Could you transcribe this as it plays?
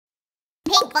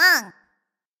Pinkfong.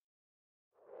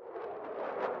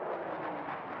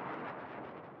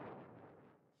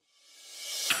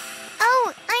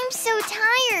 Oh, I'm so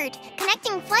tired.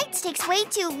 Connecting flights takes way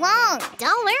too long.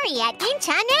 Don't worry, at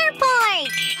Incheon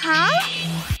Airport. Huh?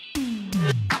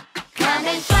 Come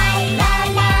and fly, la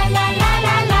la la la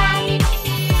la la.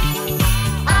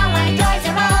 All our doors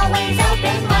are always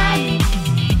open wide.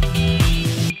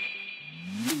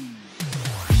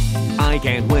 I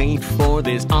can't wait for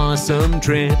this awesome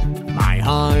trip. My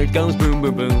heart goes boom,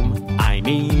 boom, boom. I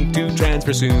need to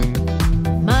transfer soon.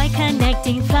 My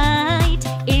connecting flight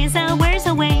is hours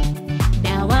away.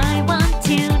 Now I want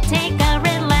to take a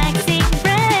relaxing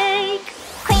break.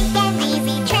 Quick and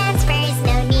easy transfers,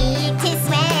 no need to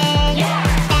sway. Yeah!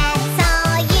 That's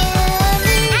all you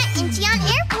need. At Incheon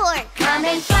Airport. Come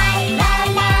and fly, la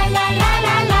la la la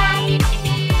la la.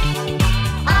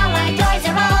 All our doors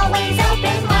are always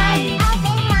open wide.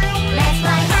 Let's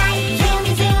fly high,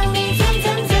 zoomy, zoomy, zoom,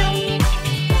 zoom, zoom.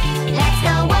 Let's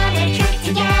go on a trip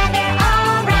together,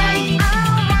 alright.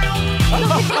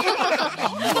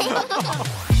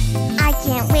 I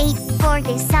can't wait for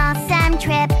this awesome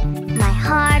trip. My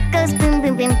heart goes boom,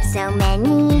 boom, boom. So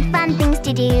many fun things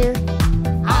to do.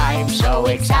 I'm so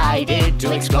excited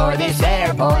to explore this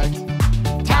airport.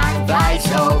 Time flies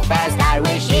so fast, I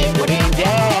wish it wouldn't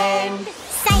end.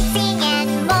 Sightseeing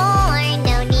and more,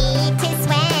 no need to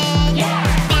sway. Yeah!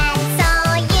 That's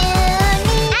all you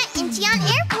need. At Incheon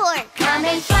Airport. Come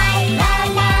and fly, la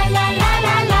la la la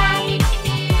la la.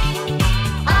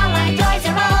 All our doors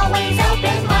are always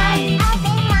open wide.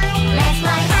 Let's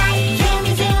fly high,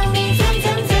 zoomy, zoomy, zoom,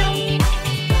 zoom, zoom.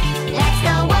 Let's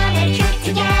go on a trip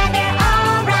together,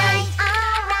 alright.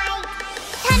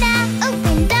 Ta-da!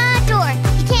 Open the door.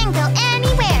 You can go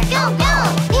anywhere. Go, go!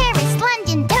 Paris,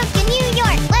 London, Tokyo, New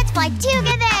York. Let's fly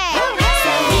together.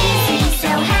 So easy, so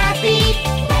happy.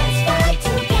 Let's fly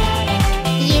together.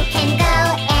 You can go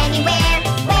anywhere,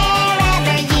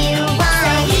 wherever you want.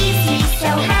 So easy,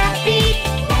 so happy.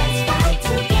 Let's fly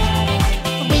together.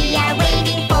 We are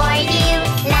waiting for you.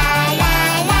 La la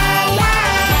la la.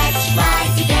 Let's fly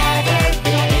together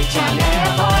via Incheon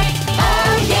Airport.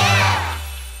 Oh yeah!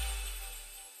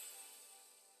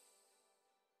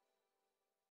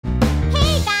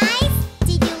 Hey guys!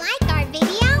 Did you like our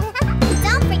video?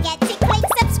 Don't forget to click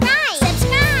subscribe.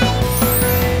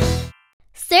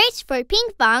 Search for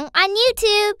Pinkfong on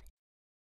YouTube.